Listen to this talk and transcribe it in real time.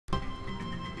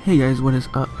Hey guys, what is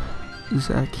up?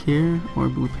 Zach here, or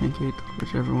Blue Pancake,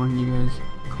 whichever one you guys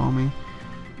call me.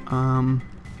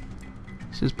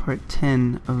 This is part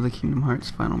 10 of the Kingdom Hearts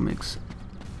Final Mix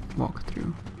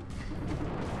walkthrough.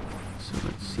 So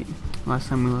let's see. Last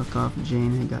time we left off,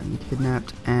 Jane had gotten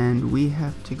kidnapped, and we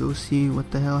have to go see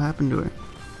what the hell happened to her.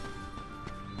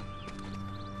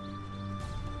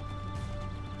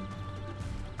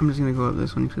 I'm just gonna go up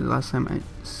this one because last time I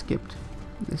skipped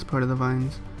this part of the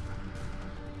vines.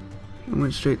 I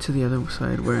went straight to the other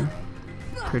side where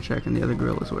Kerchak and the other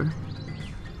gorillas were.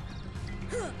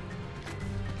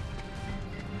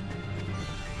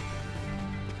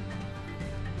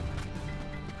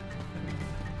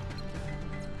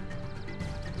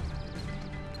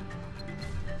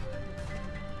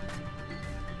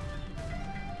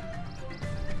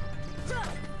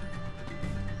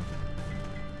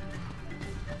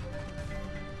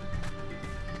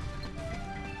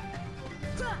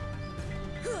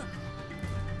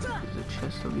 There's a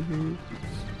chest over here.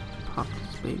 Let's pop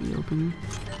this baby open.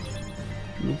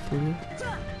 Let me through it.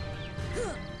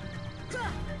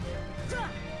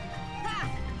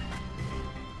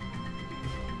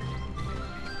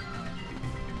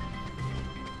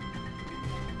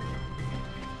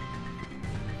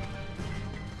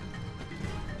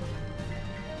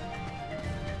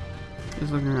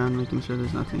 Just looking around, making sure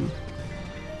there's nothing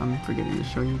I'm forgetting to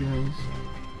show you guys.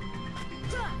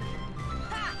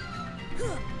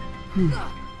 Let's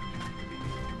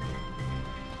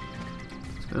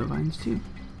go to vines too.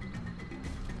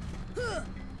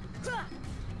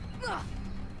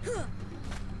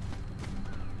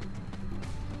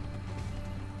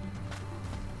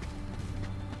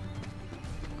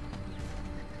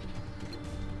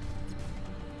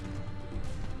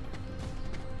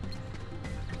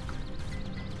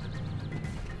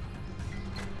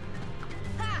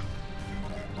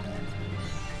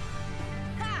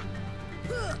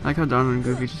 I like how Donald and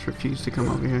Goofy just refuse to come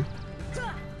over here.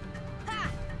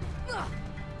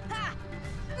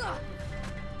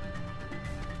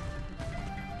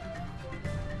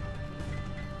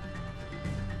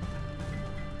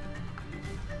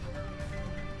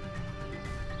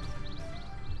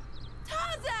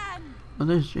 Oh,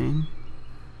 there's Jane.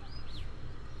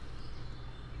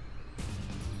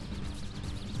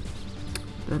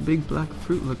 That big black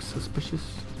fruit looks suspicious.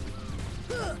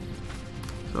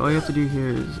 So all you have to do here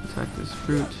is attack this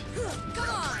fruit.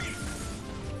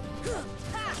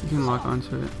 You can lock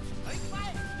onto it.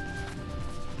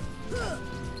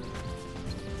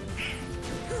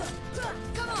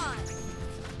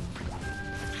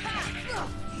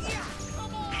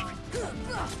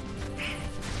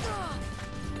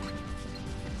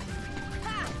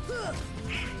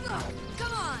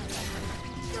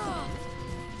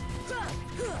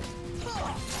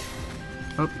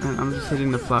 Oh, and I'm just hitting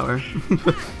the flower.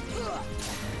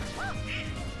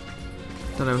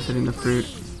 Thought I was hitting the fruit.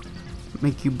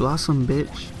 Make you blossom,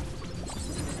 bitch.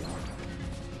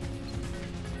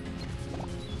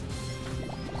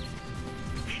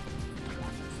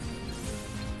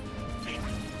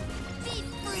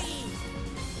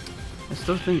 I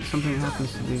still think something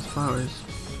happens to these flowers.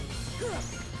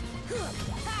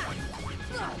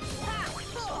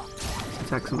 Let's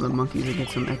attack some of the monkeys and get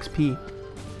some XP.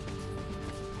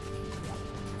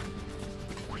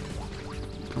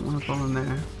 Don't want to fall in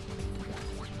there.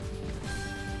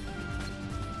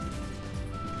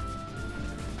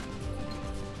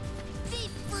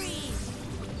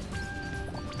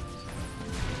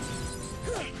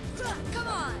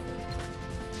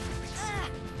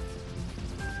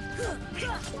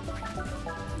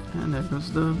 And there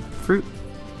goes the fruit.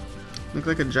 Looks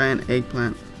like a giant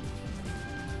eggplant.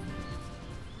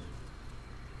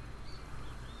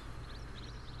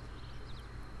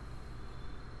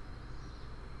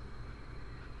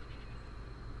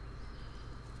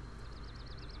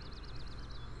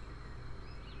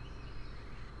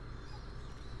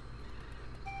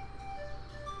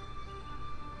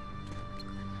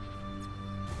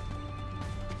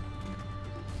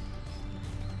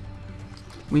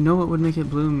 We know what would make it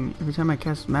bloom. Every time I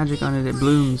cast magic on it, it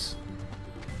blooms.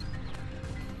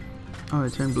 Oh,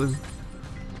 it turned blue.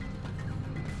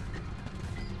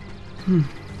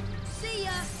 See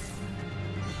ya.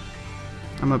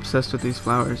 I'm obsessed with these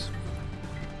flowers.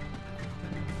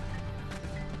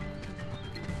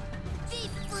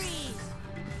 Deep freeze.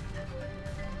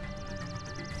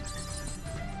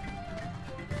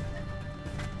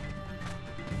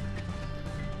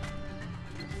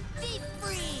 Deep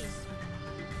freeze.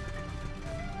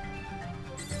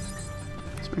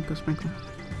 Sprinkle, sprinkle.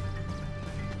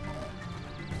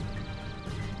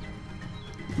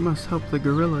 You must help the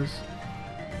gorillas.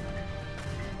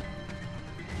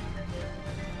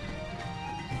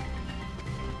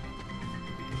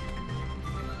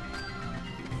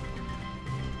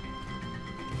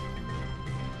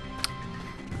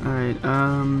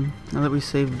 Alright, now that we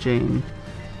saved Jane,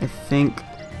 I think...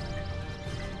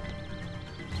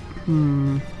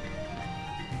 Can't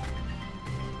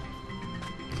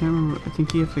remember. I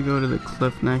think you have to go to the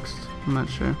cliff next. I'm not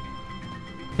sure.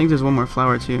 I think there's one more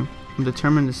flower too. I'm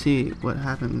determined to see what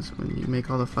happens when you make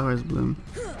all the flowers bloom.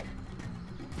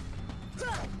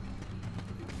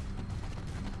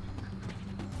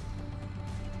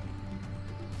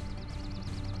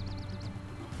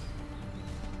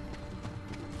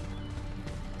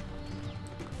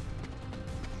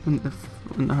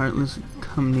 When the heartless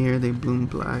come near, they bloom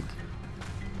black.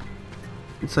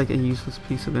 It's like a useless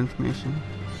piece of information.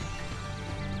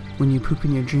 When you poop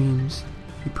in your dreams,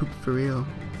 you poop for real.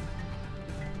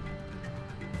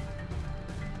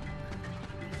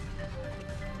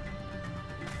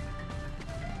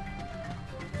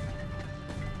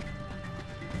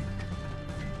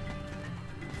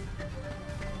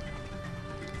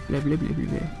 Blah blah blah blah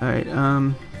blah. Alright,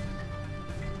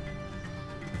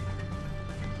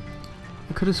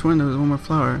 I could have sworn there was one more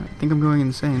flower. I think I'm going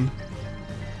insane.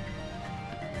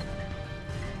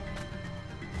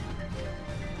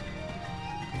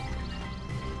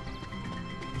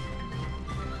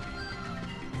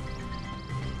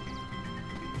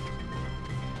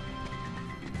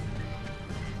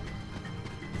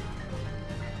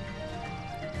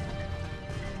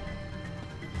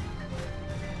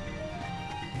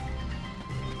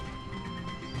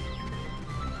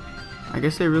 I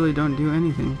guess they really don't do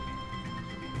anything.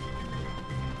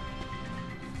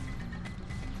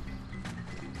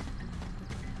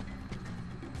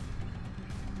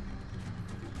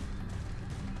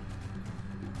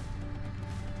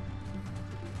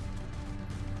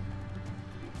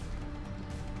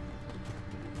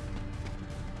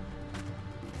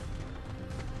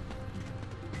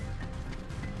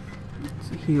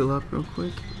 Let's heal up real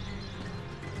quick.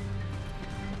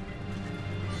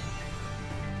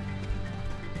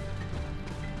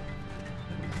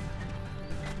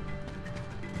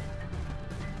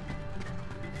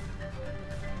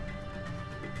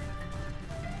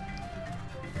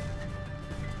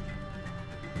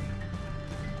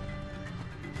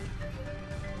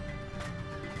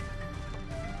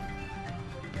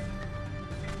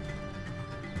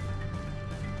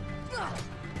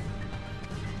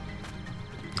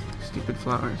 Stupid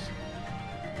flowers.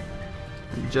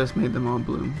 I just made them all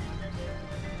bloom.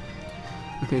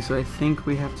 Okay, so I think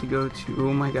we have to go to...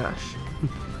 Oh my gosh.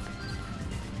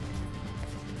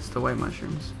 It's the white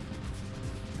mushrooms.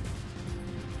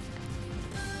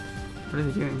 What are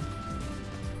they doing?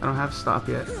 I don't have stop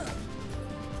yet.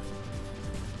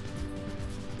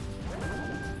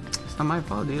 It's not my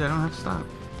fault, dude. I don't have stop.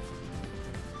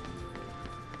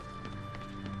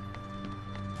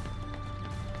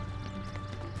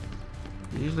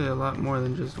 Usually a lot more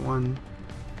than just one.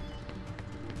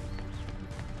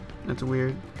 That's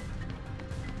weird.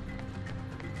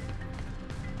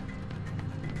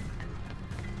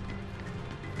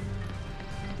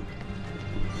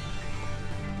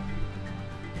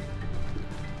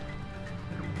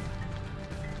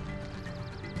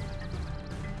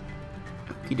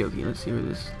 Okie dokie, let's see where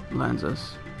this lands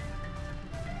us.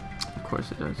 Of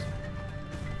course it does.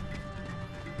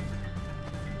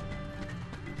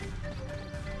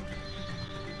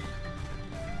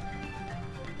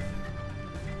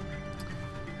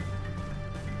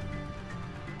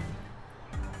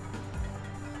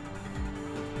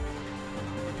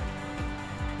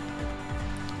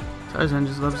 Tarzan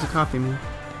just loves to copy me.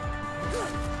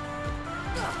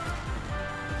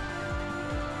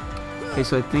 Okay,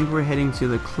 so I think we're heading to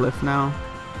the cliff now.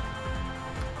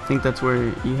 I think that's where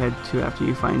you head to after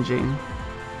you find Jane.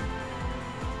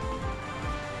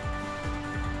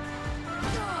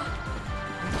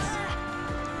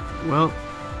 Well,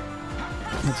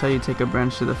 that's how you take a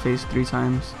branch to the face 3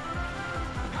 times.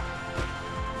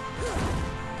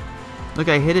 Look,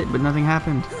 I hit it, but nothing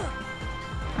happened.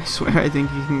 I swear I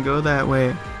think you can go that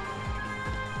way.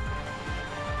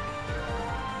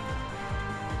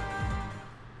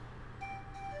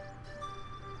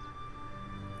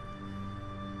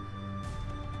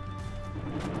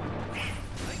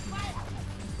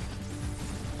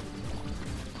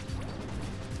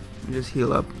 Just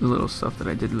heal up the little stuff that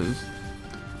I did lose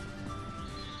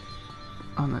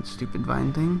on that stupid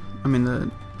vine thing. I mean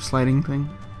the sliding thing.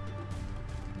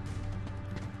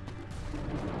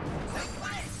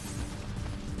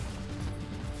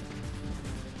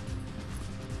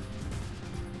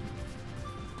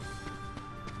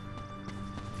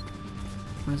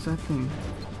 What is that thing?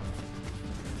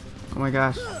 Oh my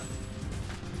gosh.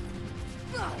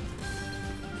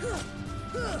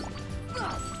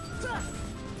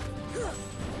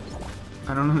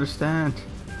 I don't understand.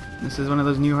 This is one of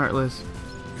those new Heartless.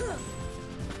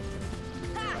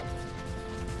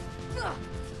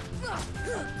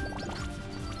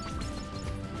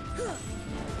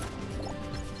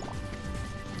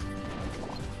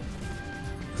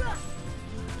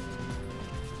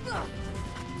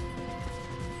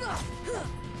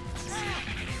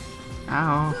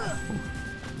 Ow.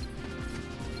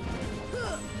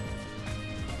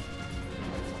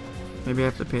 Maybe I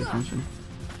have to pay attention.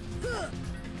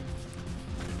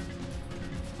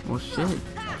 Well, shit.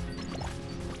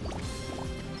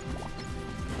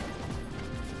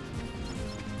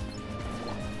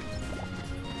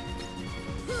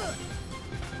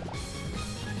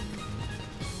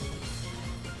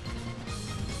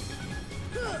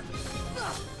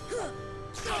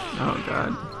 Oh,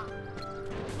 God.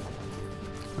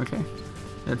 Okay,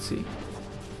 let's see.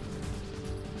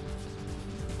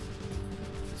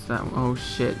 Is that? Oh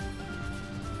shit!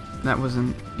 That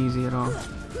wasn't easy at all.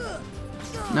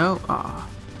 No. Ah.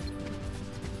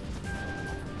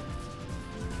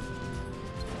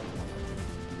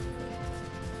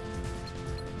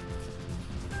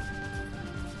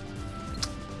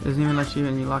 Doesn't even let you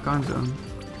when you lock onto them.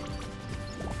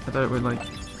 I thought it would like.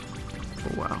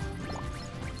 Oh wow.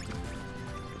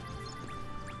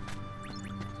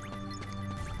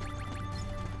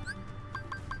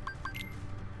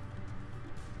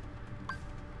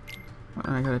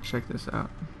 I gotta check this out.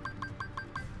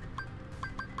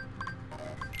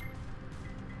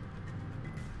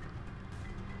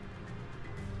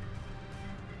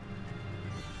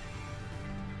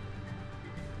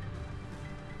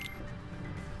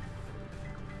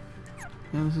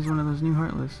 Yeah, this is one of those new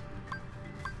Heartless.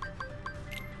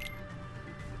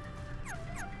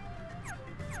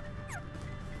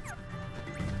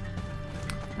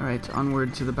 Alright,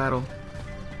 onward to the battle.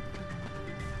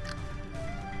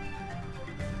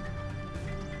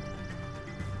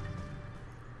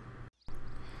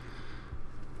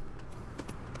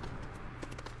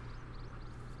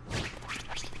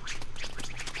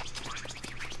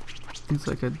 It's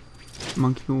like a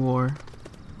monkey war.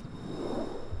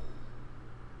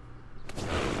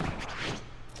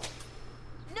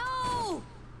 No!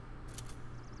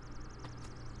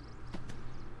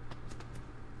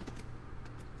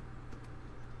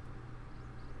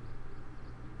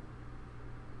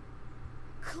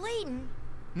 Clayton?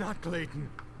 Not Clayton.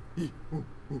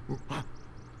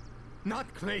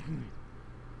 Not Clayton.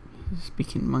 He's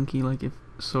speaking monkey like if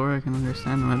Sora can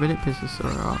understand him. I bet it pisses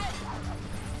Sora off.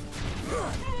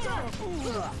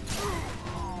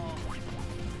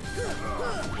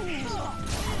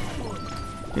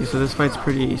 Okay, so this fight's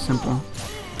pretty simple.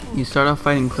 You start off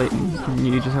fighting Clayton, and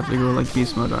you just have to go like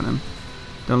beast mode on him.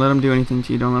 Don't let him do anything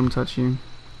to you, don't let him touch you.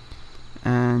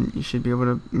 And you should be able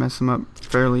to mess him up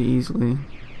fairly easily. And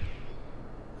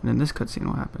then this cutscene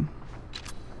will happen.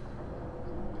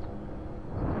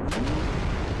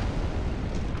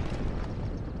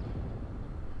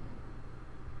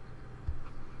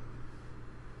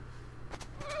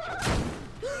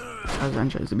 Tarzan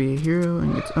tries to be a hero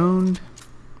and gets owned.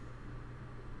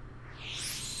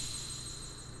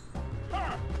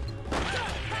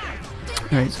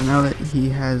 Alright, so now that he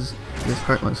has this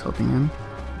Heartless helping him,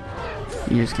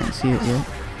 you just can't see it yet.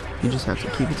 You just have to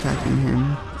keep attacking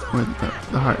him with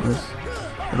the Heartless.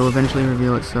 It'll eventually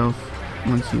reveal itself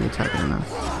once you attack it enough.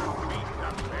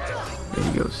 There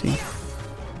you go, see?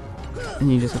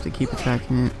 And you just have to keep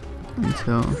attacking it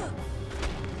until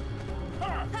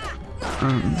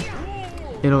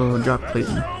it'll drop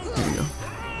Clayton. There you go.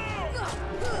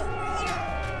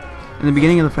 In the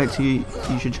beginning of the fight too,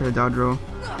 you should try to dodge roll,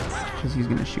 because he's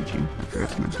gonna shoot you. I forgot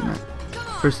to mention that.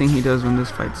 First thing he does when this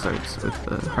fight starts with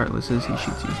the Heartless is he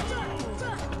shoots you.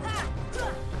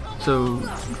 So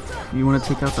you want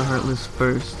to take out the Heartless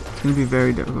first. It's gonna be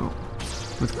very difficult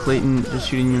with Clayton just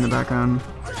shooting you in the background,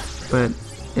 but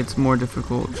it's more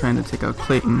difficult trying to take out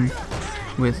Clayton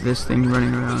with this thing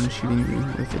running around shooting you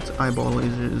with its eyeball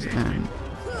lasers and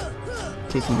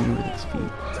kicking you with its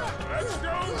feet.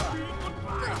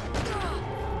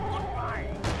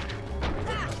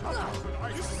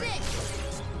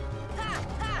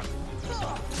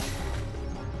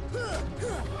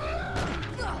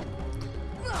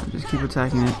 Just keep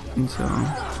attacking it until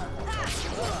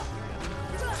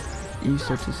you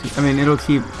start to see. I mean, it'll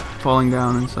keep falling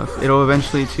down and stuff. It'll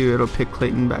eventually too. It'll pick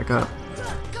Clayton back up.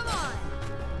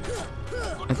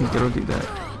 I think it'll do that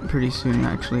pretty soon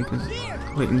actually, because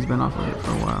Clayton's been off of it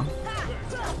for a while.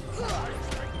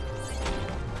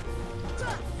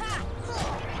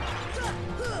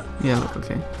 Yeah, look,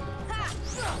 okay.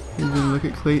 He's gonna look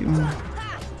at Clayton,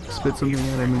 spit something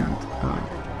at him, and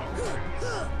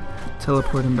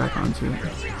teleport him back onto it.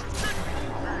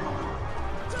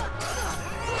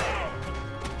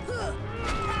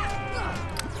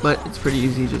 But it's pretty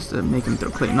easy just to make him throw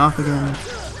Clayton off again and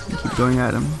keep going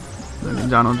at him. Then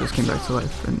Donald just came back to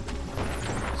life and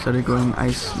started going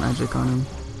ice magic on him.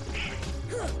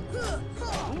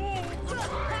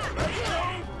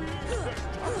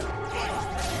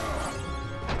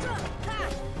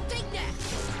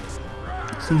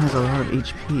 This thing has a lot of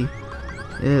HP.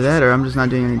 Either that or I'm just not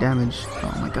doing any damage.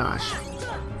 Oh my gosh.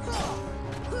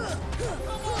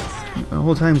 The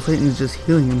whole time Clayton is just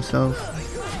healing himself.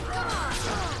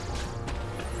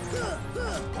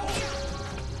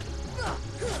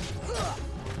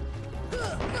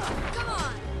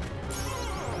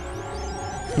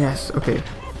 Yes, okay.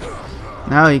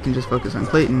 Now you can just focus on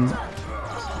Clayton,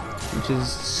 which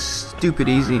is stupid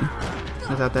easy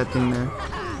without that thing there.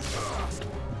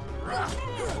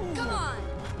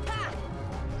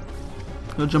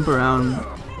 He'll jump around,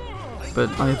 but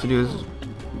all you have to do is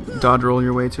dodge roll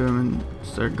your way to him and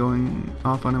start going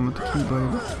off on him with the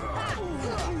Keyblade.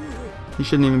 You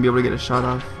shouldn't even be able to get a shot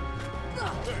off.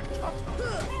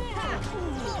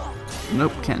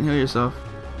 Nope, can't heal yourself.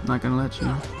 Not gonna let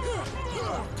you.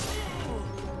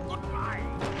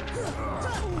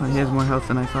 Oh, he has more health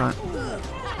than I thought.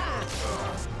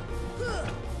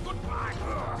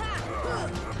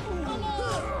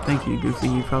 Thank you, Goofy.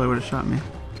 You probably would have shot me.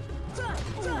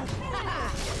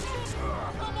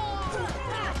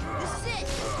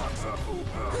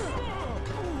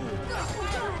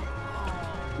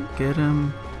 Get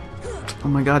him. Oh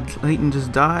my god, Clayton,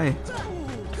 just die.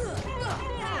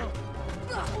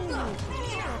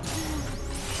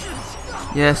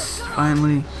 Yes,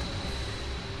 finally.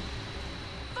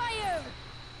 Fire!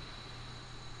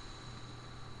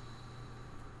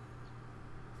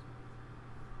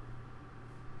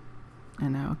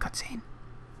 And now a cutscene.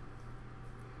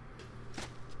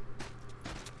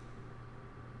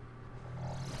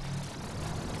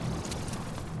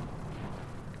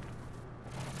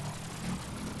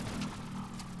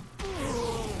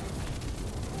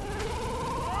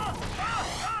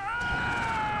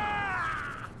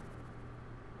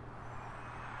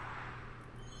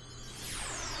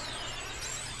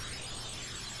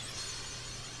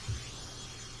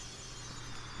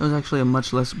 It was actually a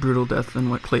much less brutal death than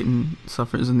what Clayton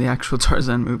suffers in the actual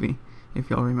Tarzan movie, if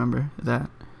y'all remember that.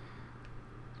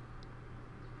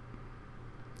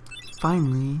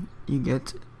 Finally, you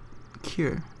get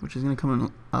Cure, which is going to come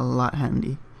in a lot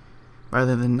handy,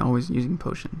 rather than always using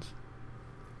potions.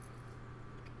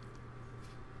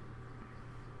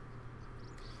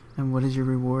 And what is your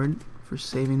reward for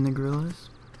saving the gorillas?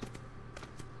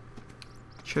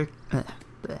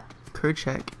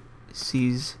 Kerchak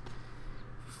sees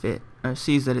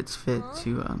that it's fit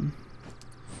to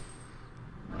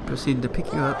proceed to pick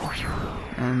you up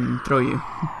and throw you.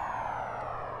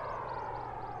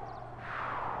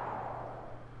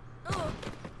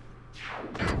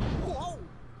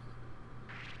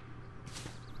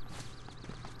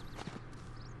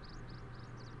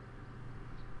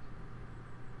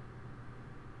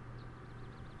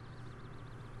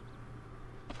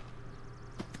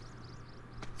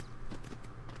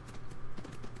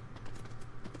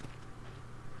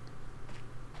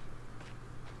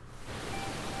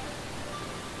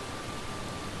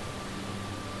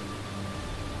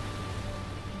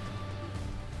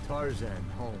 Tarzan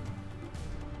home.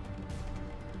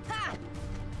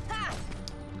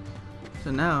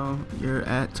 So now you're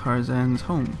at Tarzan's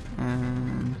home,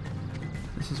 and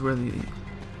this is where the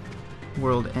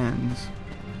world ends.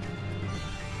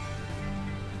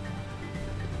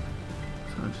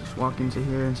 So just walk into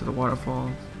here, into the waterfall,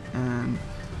 and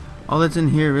all that's in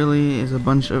here really is a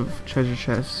bunch of treasure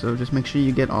chests, so just make sure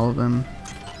you get all of them.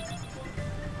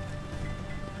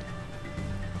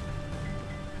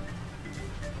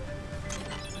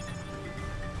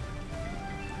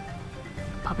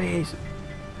 Puppies!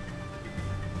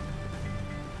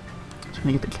 Trying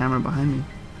to get the camera behind me.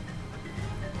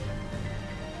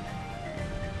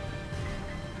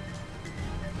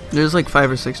 There's like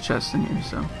 5 or 6 chests in here,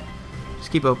 so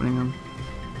just keep opening them.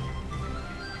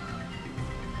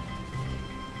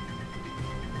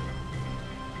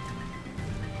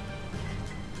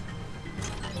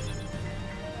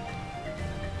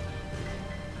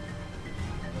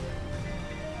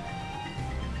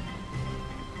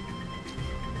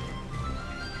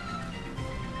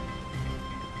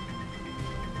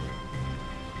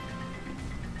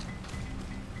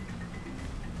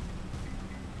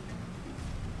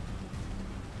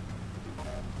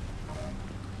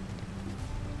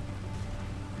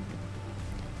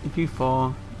 If you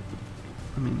fall,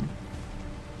 I mean,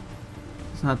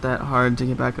 it's not that hard to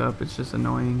get back up, it's just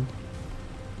annoying.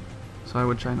 So I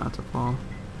would try not to fall.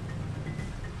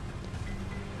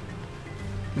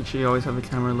 Make sure you always have the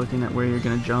camera looking at where you're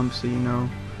gonna jump so you know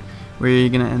where you're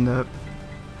gonna end up.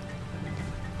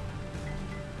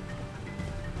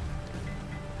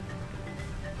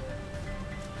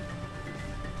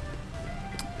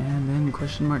 And then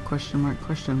question mark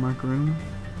room.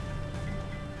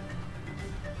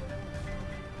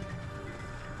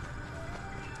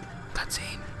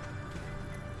 Cutscene.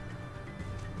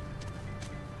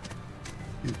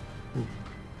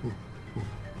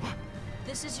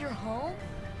 This is your home?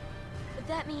 But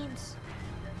that means...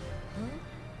 Huh?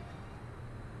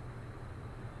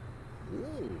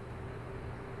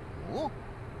 Oh.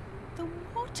 The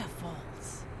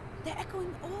waterfalls. They're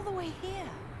echoing all the way here.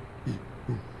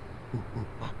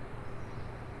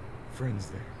 Friends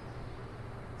there.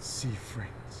 See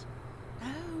friends.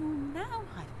 Oh, now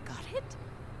I've got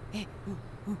it.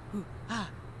 Ah,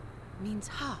 means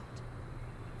heart.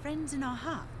 Friends in our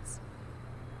hearts.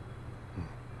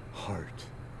 Heart.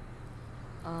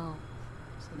 Oh,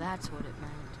 so that's what it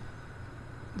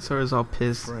meant. Sora's all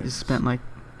pissed. He Friends. spent like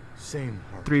Same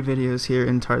heart. 3 videos here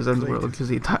in Tarzan's Clayton. world because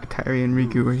he thought Kairi and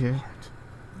Riku were here. Heart.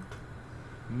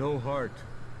 No heart.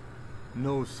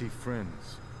 No see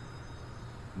friends.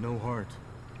 No heart.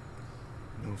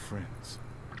 No friends.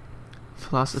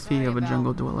 Philosophy Sorry of a about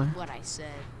jungle dweller. what I said.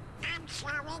 I'm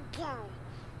sorry too.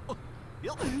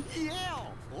 Yeah,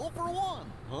 all for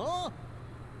one, huh?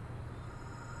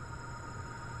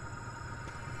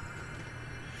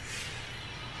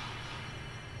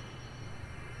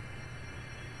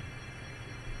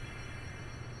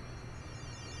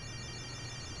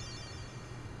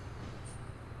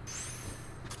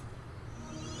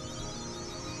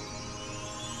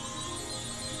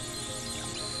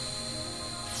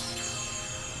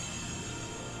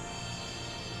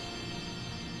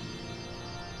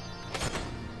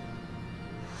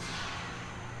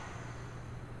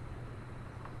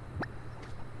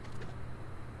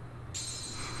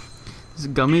 These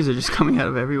gummies are just coming out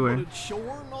of everywhere. But it's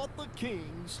sure not the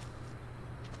kings.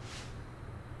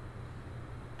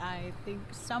 I think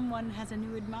someone has a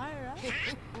new admirer.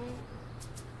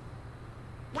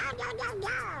 No, no, no,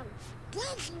 no.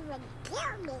 This would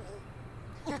kill me.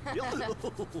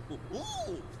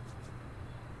 Ooh.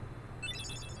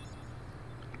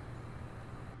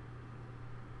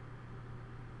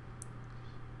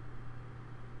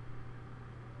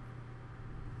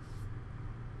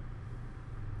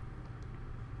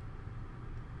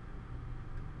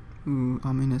 Ooh,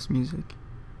 ominous music.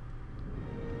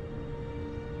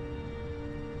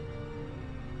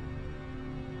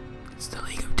 It's the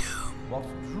League of Doom. What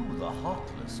drew the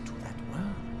Heartless to that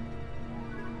world?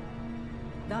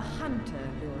 The hunter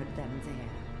lured them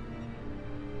there.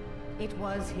 It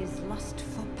was his lust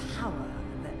for power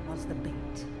that was the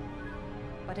bait.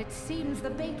 But it seems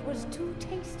the bait was too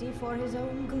tasty for his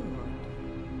own good.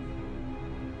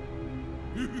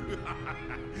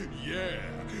 Yeah,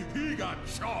 he got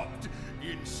chopped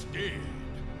instead.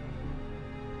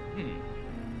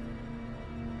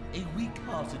 A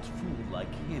weak-hearted fool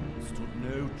like him stood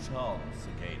no chance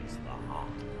against the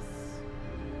Heartless.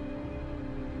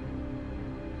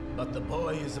 But the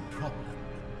boy is a problem.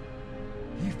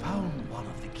 He found one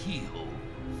of the keyholes.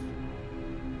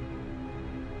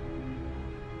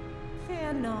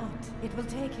 Fear not. It will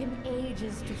take him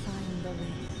ages to find the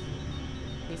way.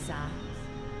 Besides,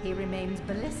 he remains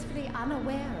blissfully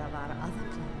unaware of our other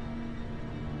plan.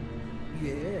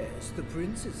 Yes, the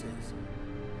princesses.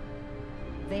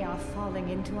 They are falling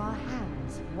into our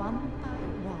hands, one by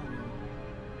one.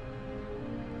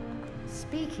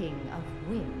 Speaking of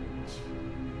which...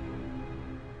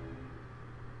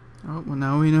 Oh, well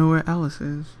now we know where Alice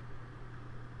is.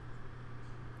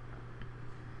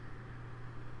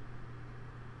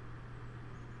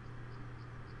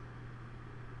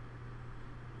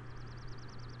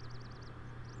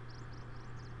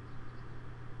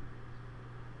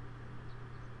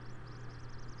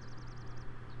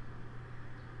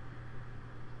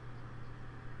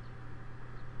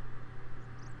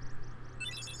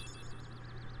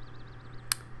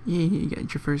 Yeah, you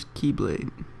got your first Keyblade.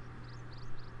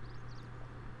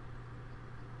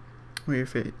 Or your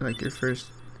your first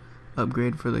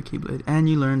upgrade for the Keyblade. And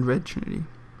you learned Red Trinity.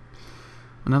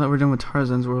 Well, now that we're done with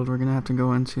Tarzan's world, we're gonna have to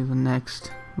go into the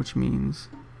next, which means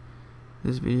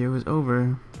this video is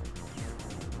over.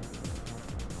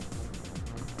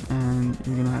 And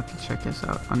you're gonna have to check us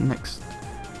out on the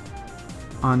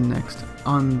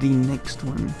next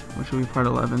one, which will be part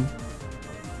 11.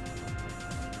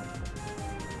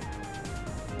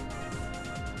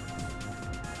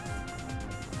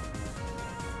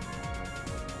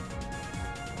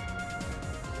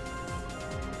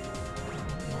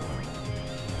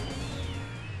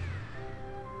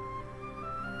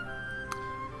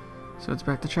 So it's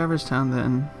back to Traverse Town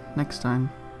then, next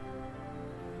time.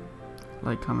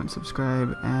 Like, comment,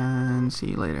 subscribe, and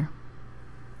see you later.